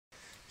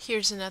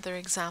Here's another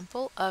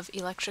example of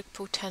electric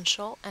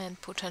potential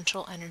and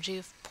potential energy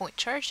of point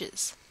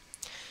charges.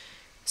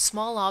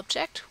 Small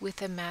object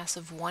with a mass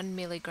of 1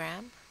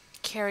 milligram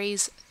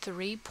carries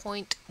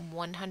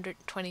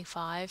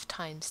 3.125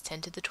 times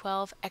 10 to the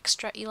 12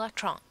 extra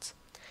electrons.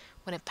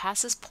 When it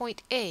passes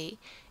point A,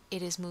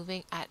 it is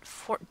moving at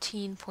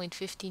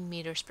 14.15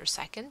 meters per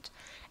second,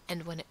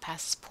 and when it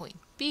passes point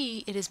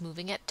B, it is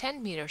moving at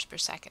 10 meters per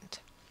second.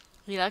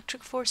 The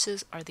electric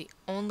forces are the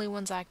only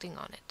ones acting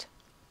on it.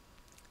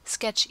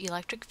 Sketch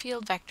electric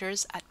field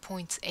vectors at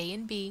points A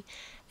and B,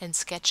 and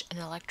sketch an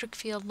electric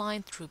field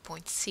line through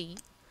point C.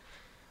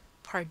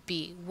 Part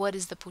B, what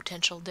is the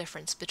potential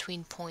difference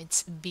between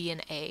points B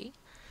and A,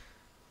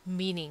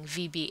 meaning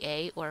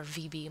VBA or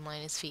VB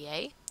minus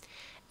VA?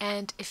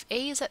 And if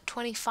A is at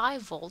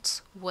 25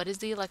 volts, what is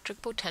the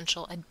electric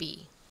potential at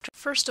B?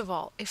 First of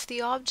all, if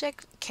the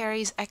object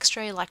carries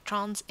extra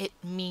electrons, it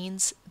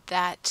means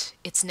that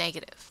it's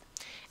negative.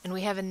 And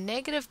we have a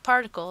negative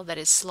particle that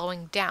is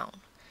slowing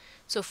down.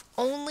 So if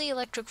only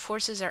electric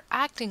forces are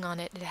acting on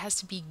it, it has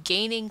to be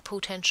gaining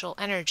potential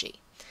energy.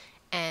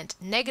 And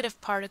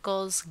negative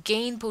particles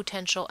gain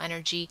potential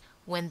energy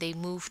when they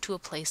move to a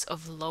place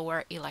of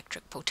lower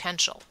electric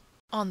potential.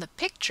 On the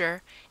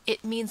picture,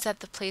 it means that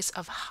the place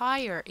of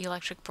higher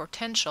electric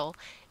potential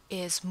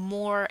is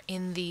more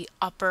in the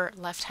upper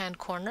left-hand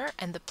corner,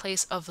 and the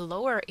place of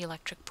lower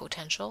electric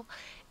potential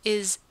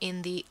is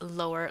in the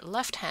lower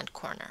left-hand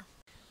corner.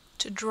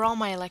 To draw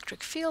my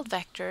electric field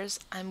vectors,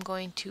 I'm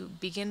going to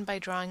begin by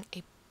drawing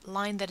a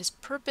line that is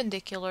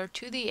perpendicular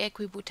to the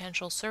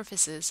equipotential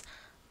surfaces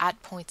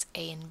at points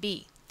A and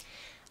B.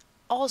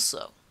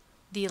 Also,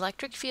 the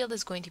electric field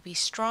is going to be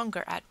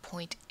stronger at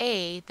point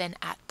A than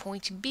at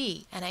point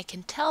B, and I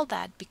can tell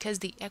that because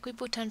the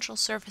equipotential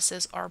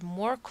surfaces are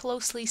more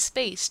closely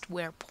spaced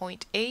where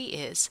point A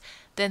is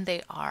than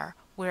they are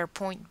where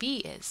point B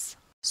is.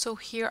 So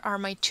here are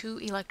my two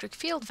electric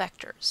field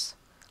vectors.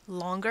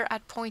 Longer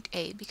at point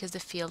A because the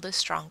field is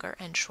stronger,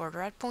 and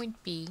shorter at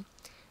point B,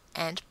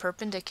 and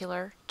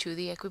perpendicular to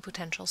the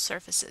equipotential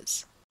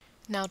surfaces.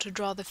 Now to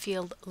draw the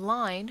field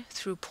line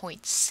through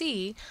point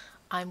C,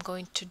 I'm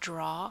going to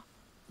draw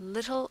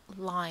little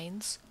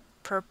lines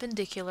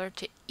perpendicular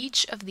to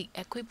each of the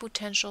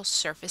equipotential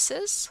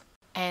surfaces,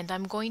 and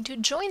I'm going to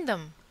join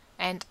them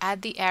and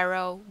add the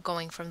arrow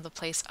going from the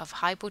place of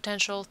high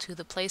potential to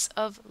the place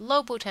of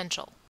low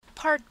potential.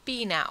 Part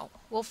B now.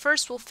 Well,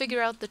 first we'll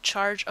figure out the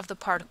charge of the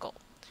particle.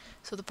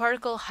 So the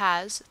particle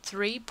has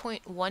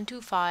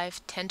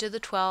 3.125 10 to the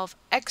 12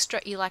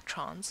 extra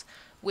electrons,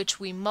 which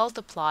we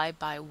multiply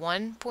by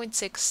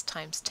 1.6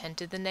 times 10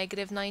 to the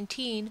negative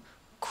 19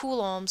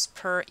 coulombs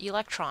per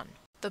electron.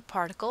 The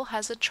particle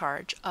has a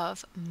charge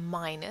of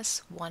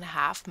minus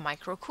 1/2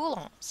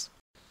 microcoulombs.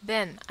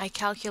 Then I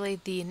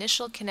calculate the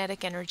initial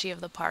kinetic energy of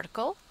the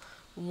particle,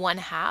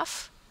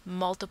 1/2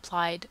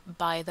 multiplied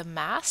by the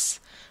mass.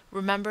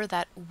 Remember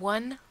that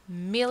 1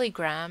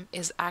 milligram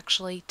is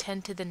actually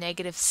 10 to the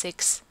negative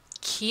 6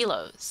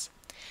 kilos,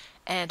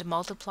 and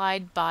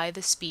multiplied by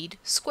the speed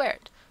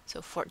squared, so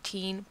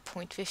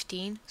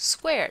 14.15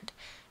 squared,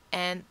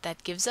 and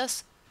that gives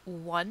us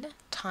 1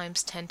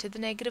 times 10 to the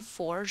negative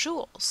 4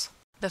 joules.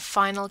 The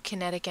final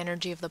kinetic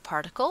energy of the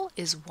particle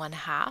is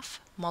 1/2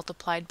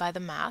 multiplied by the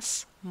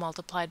mass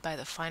multiplied by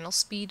the final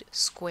speed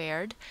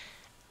squared,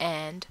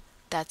 and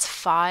that's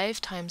 5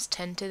 times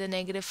 10 to the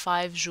negative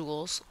 5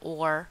 joules,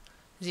 or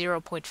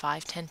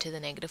 0.5 10 to the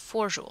negative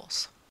 4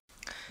 joules.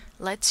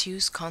 Let's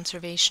use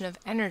conservation of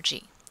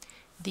energy.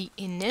 The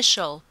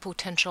initial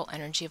potential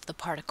energy of the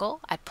particle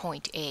at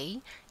point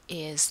A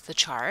is the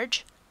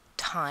charge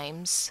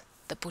times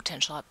the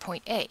potential at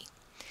point A.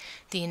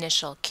 The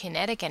initial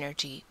kinetic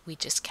energy we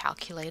just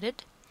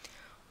calculated.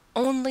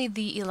 Only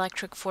the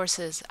electric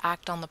forces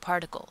act on the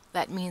particle.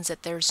 That means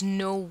that there's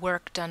no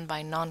work done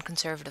by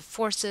non-conservative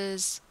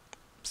forces,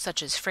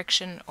 such as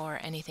friction or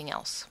anything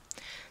else.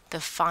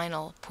 The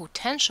final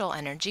potential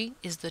energy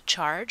is the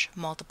charge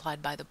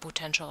multiplied by the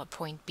potential at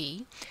point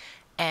B,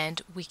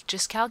 and we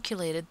just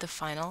calculated the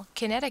final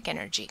kinetic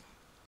energy.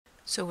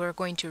 So we're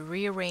going to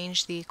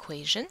rearrange the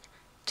equation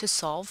to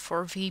solve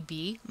for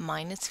VB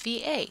minus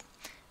VA.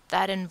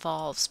 That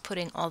involves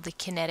putting all the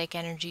kinetic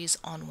energies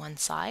on one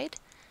side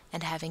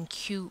and having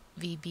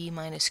QVB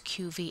minus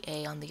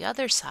QVA on the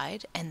other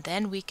side, and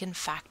then we can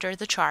factor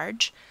the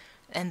charge,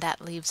 and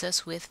that leaves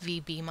us with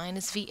VB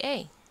minus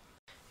VA.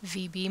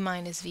 VB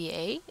minus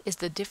VA is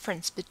the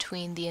difference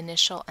between the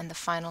initial and the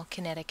final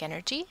kinetic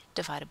energy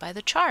divided by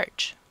the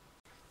charge.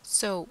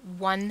 So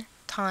 1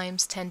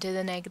 times 10 to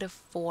the negative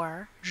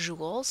 4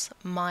 joules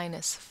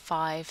minus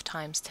 5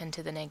 times 10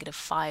 to the negative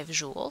 5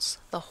 joules,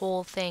 the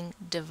whole thing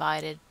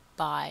divided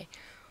by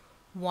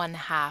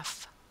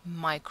 1/2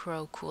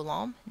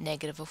 microcoulomb,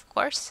 negative of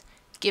course,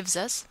 gives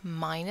us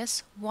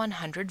minus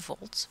 100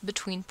 volts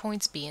between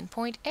points B and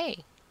point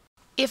A.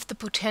 If the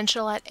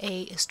potential at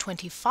A is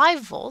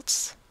 25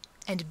 volts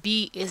and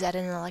B is at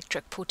an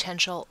electric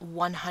potential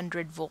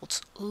 100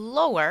 volts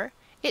lower,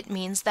 it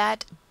means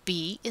that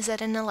B is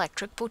at an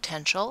electric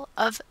potential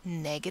of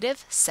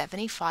negative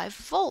 75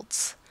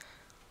 volts.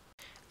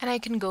 And I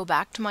can go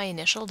back to my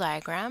initial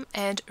diagram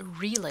and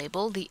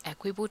relabel the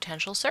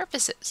equipotential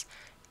surfaces.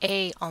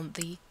 A on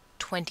the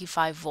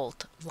 25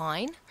 volt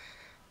line,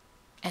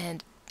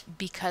 and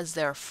because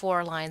there are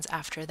 4 lines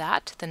after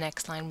that, the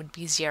next line would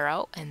be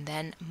 0 and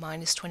then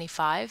minus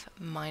 25,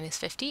 minus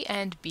 50,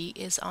 and B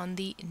is on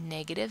the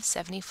negative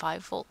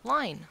 75 volt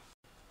line.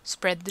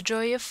 Spread the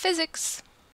joy of physics!